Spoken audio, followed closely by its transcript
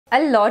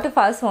A lot of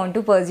us want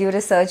to pursue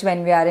research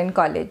when we are in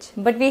college,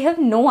 but we have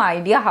no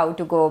idea how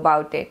to go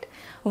about it.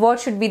 What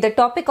should be the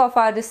topic of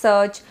our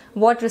research?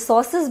 What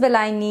resources will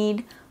I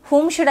need?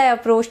 Whom should I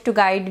approach to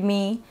guide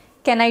me?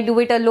 Can I do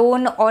it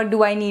alone or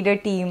do I need a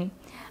team?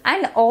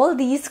 And all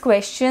these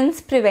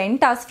questions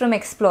prevent us from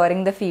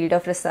exploring the field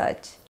of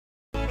research.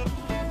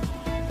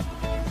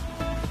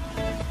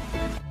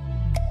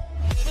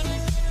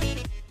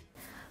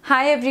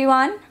 Hi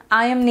everyone,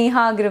 I am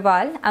Neha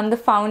Agrawal. I'm the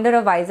founder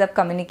of WiseUp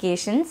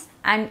Communications,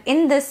 and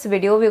in this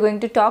video we're going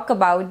to talk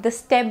about the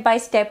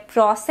step-by-step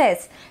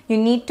process you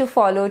need to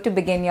follow to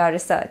begin your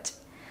research.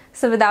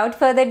 So without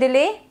further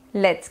delay,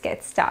 let's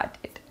get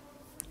started.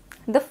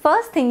 The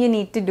first thing you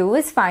need to do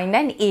is find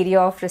an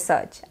area of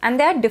research, and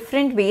there are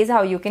different ways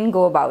how you can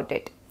go about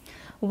it.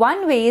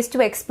 One way is to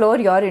explore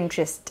your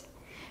interest.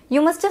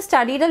 You must have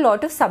studied a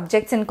lot of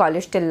subjects in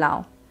college till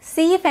now.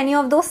 See if any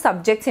of those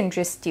subjects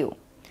interest you.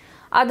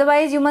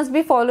 Otherwise, you must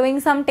be following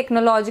some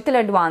technological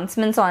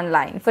advancements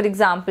online. For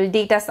example,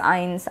 data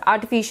science,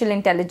 artificial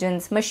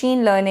intelligence,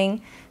 machine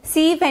learning.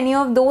 See if any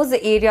of those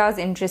areas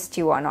interest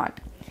you or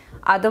not.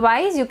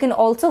 Otherwise, you can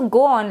also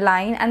go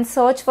online and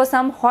search for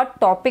some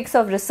hot topics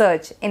of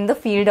research in the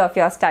field of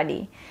your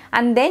study.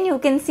 And then you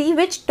can see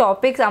which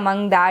topics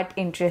among that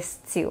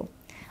interests you.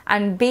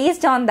 And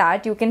based on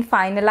that, you can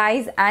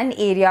finalize an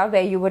area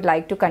where you would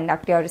like to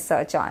conduct your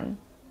research on.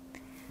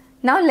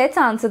 Now let's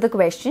answer the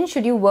question,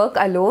 should you work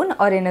alone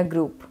or in a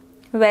group?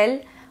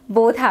 Well,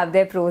 both have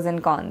their pros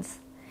and cons.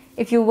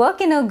 If you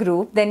work in a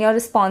group, then your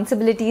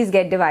responsibilities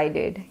get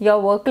divided,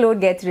 your workload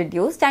gets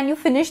reduced, and you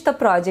finish the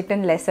project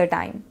in lesser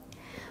time.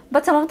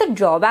 But some of the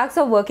drawbacks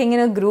of working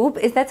in a group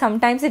is that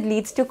sometimes it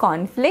leads to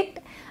conflict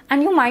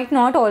and you might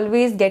not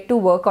always get to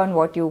work on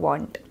what you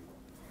want.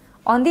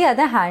 On the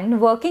other hand,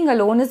 working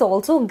alone is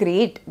also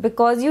great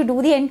because you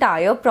do the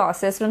entire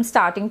process from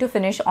starting to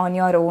finish on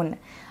your own.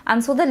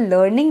 And so the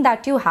learning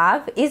that you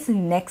have is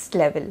next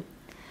level.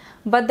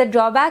 But the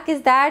drawback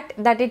is that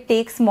it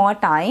takes more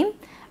time,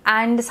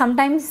 and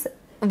sometimes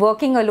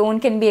working alone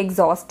can be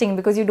exhausting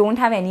because you don't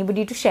have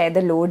anybody to share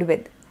the load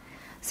with.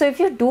 So if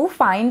you do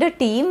find a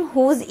team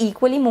who's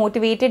equally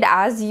motivated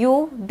as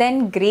you,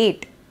 then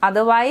great.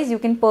 Otherwise, you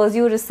can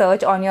pursue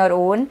research on your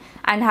own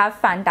and have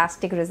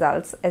fantastic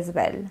results as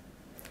well.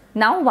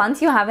 Now,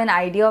 once you have an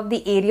idea of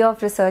the area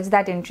of research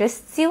that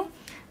interests you,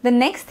 the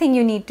next thing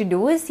you need to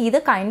do is see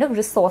the kind of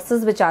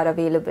resources which are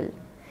available.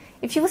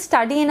 If you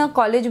study in a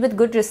college with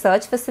good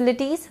research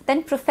facilities,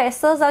 then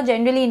professors are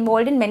generally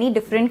involved in many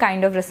different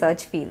kind of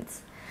research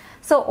fields.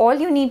 So all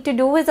you need to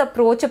do is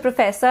approach a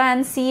professor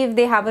and see if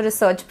they have a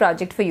research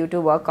project for you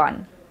to work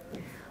on.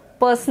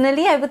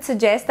 Personally, I would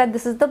suggest that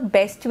this is the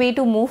best way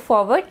to move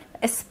forward,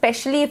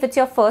 especially if it's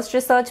your first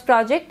research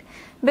project,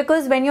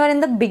 because when you're in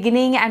the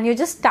beginning and you're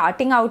just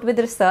starting out with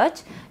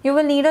research, you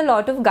will need a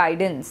lot of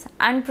guidance,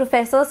 and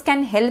professors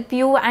can help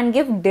you and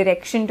give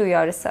direction to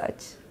your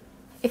research.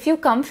 If you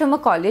come from a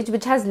college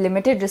which has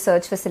limited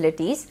research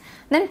facilities,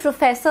 then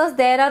professors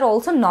there are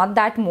also not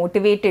that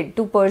motivated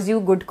to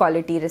pursue good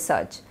quality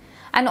research.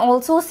 And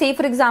also, say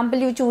for example,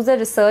 you choose a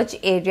research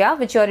area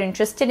which you are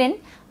interested in,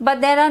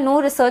 but there are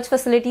no research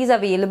facilities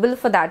available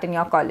for that in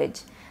your college.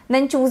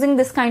 Then choosing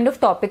this kind of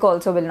topic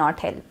also will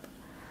not help.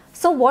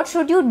 So what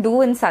should you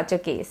do in such a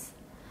case?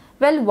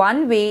 Well,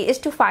 one way is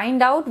to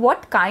find out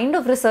what kind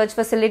of research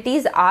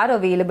facilities are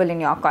available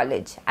in your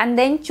college and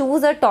then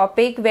choose a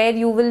topic where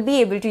you will be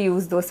able to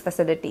use those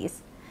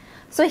facilities.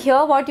 So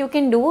here what you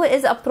can do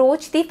is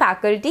approach the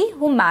faculty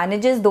who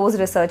manages those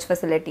research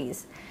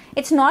facilities.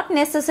 It's not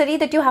necessary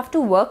that you have to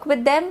work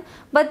with them,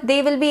 but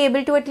they will be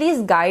able to at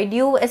least guide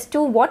you as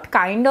to what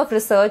kind of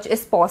research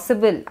is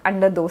possible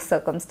under those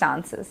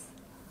circumstances.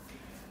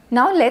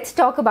 Now let's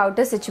talk about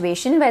a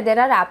situation where there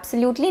are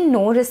absolutely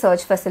no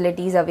research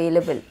facilities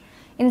available.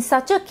 In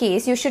such a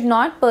case, you should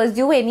not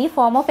pursue any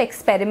form of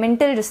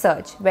experimental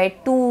research where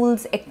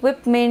tools,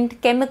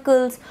 equipment,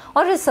 chemicals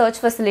or research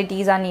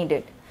facilities are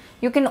needed.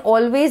 You can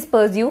always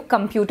pursue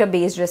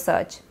computer-based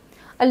research.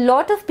 A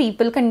lot of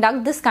people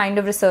conduct this kind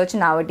of research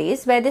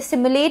nowadays where they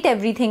simulate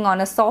everything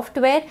on a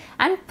software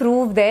and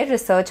prove their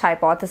research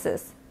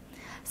hypothesis.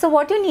 So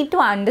what you need to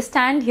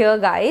understand here,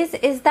 guys,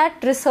 is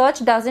that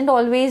research doesn't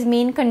always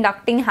mean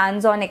conducting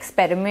hands-on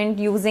experiment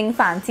using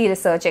fancy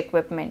research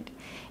equipment.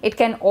 It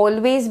can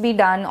always be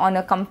done on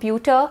a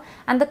computer,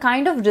 and the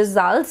kind of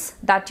results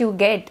that you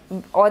get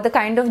or the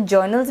kind of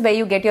journals where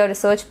you get your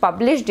research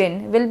published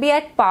in will be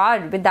at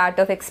par with that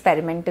of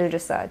experimental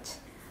research.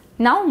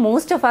 Now,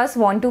 most of us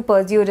want to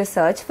pursue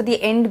research for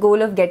the end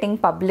goal of getting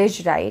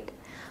published, right?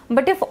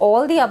 But if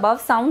all the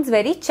above sounds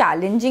very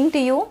challenging to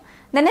you,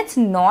 then it's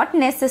not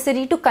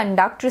necessary to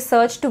conduct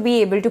research to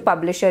be able to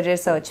publish a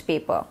research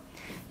paper.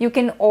 You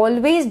can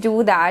always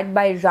do that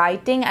by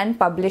writing and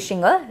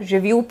publishing a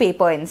review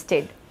paper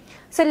instead.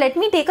 So let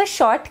me take a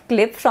short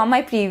clip from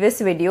my previous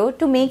video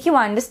to make you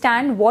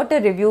understand what a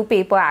review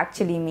paper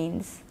actually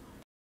means.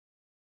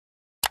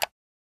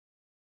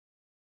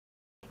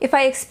 If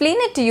I explain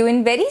it to you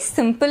in very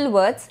simple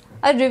words,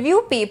 a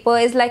review paper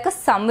is like a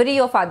summary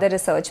of other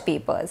research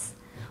papers.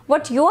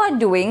 What you are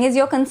doing is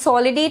you're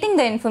consolidating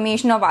the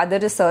information of other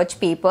research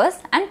papers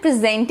and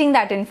presenting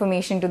that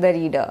information to the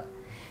reader.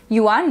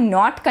 You are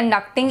not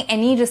conducting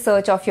any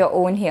research of your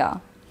own here.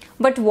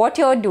 But what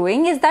you're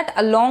doing is that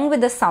along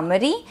with the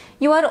summary,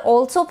 you are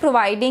also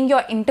providing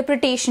your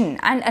interpretation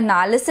and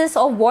analysis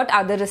of what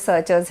other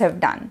researchers have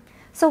done.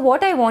 So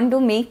what I want to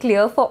make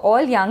clear for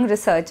all young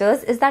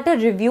researchers is that a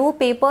review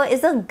paper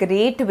is a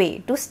great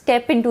way to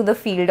step into the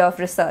field of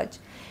research.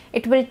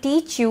 It will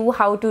teach you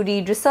how to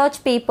read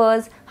research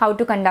papers, how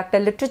to conduct a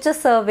literature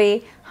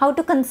survey, how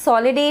to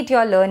consolidate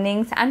your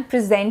learnings and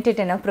present it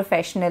in a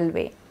professional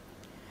way.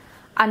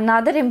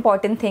 Another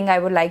important thing I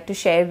would like to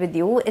share with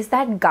you is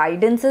that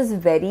guidance is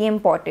very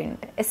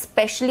important,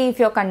 especially if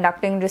you're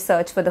conducting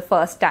research for the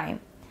first time.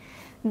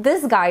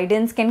 This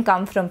guidance can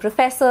come from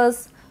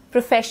professors,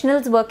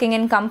 professionals working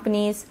in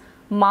companies,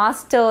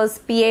 masters,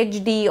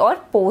 PhD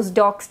or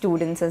postdoc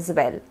students as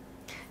well.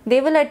 They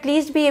will at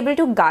least be able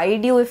to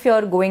guide you if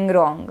you're going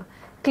wrong,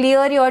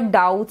 clear your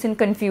doubts and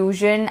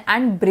confusion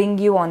and bring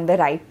you on the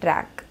right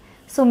track.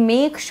 So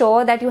make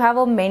sure that you have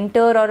a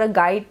mentor or a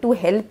guide to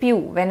help you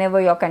whenever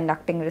you're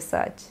conducting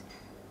research.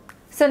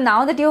 So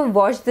now that you've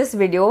watched this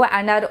video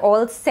and are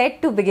all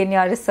set to begin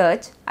your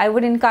research, I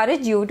would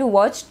encourage you to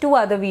watch 2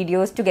 other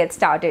videos to get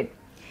started.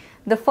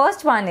 The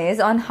first one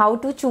is on how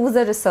to choose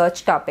a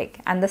research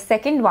topic and the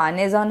second one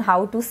is on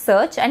how to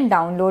search and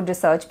download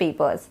research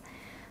papers.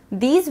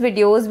 These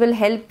videos will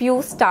help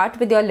you start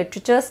with your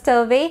literature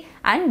survey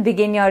and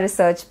begin your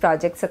research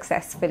project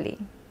successfully.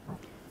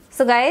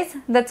 So guys,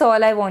 that's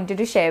all I wanted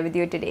to share with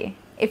you today.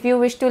 If you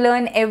wish to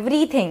learn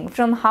everything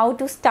from how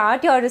to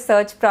start your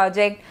research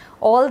project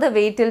all the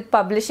way till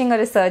publishing a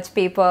research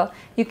paper,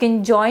 you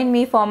can join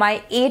me for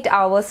my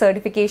 8-hour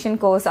certification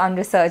course on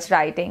research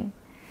writing.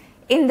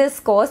 In this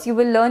course, you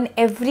will learn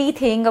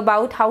everything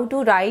about how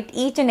to write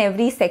each and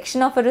every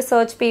section of a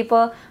research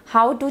paper,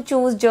 how to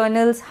choose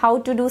journals, how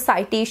to do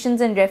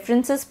citations and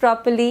references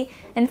properly,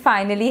 and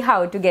finally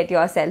how to get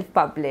yourself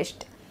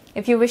published.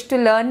 If you wish to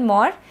learn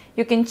more,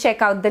 you can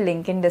check out the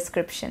link in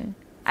description.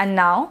 And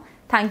now,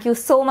 thank you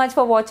so much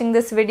for watching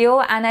this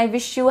video and I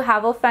wish you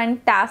have a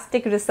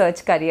fantastic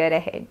research career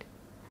ahead.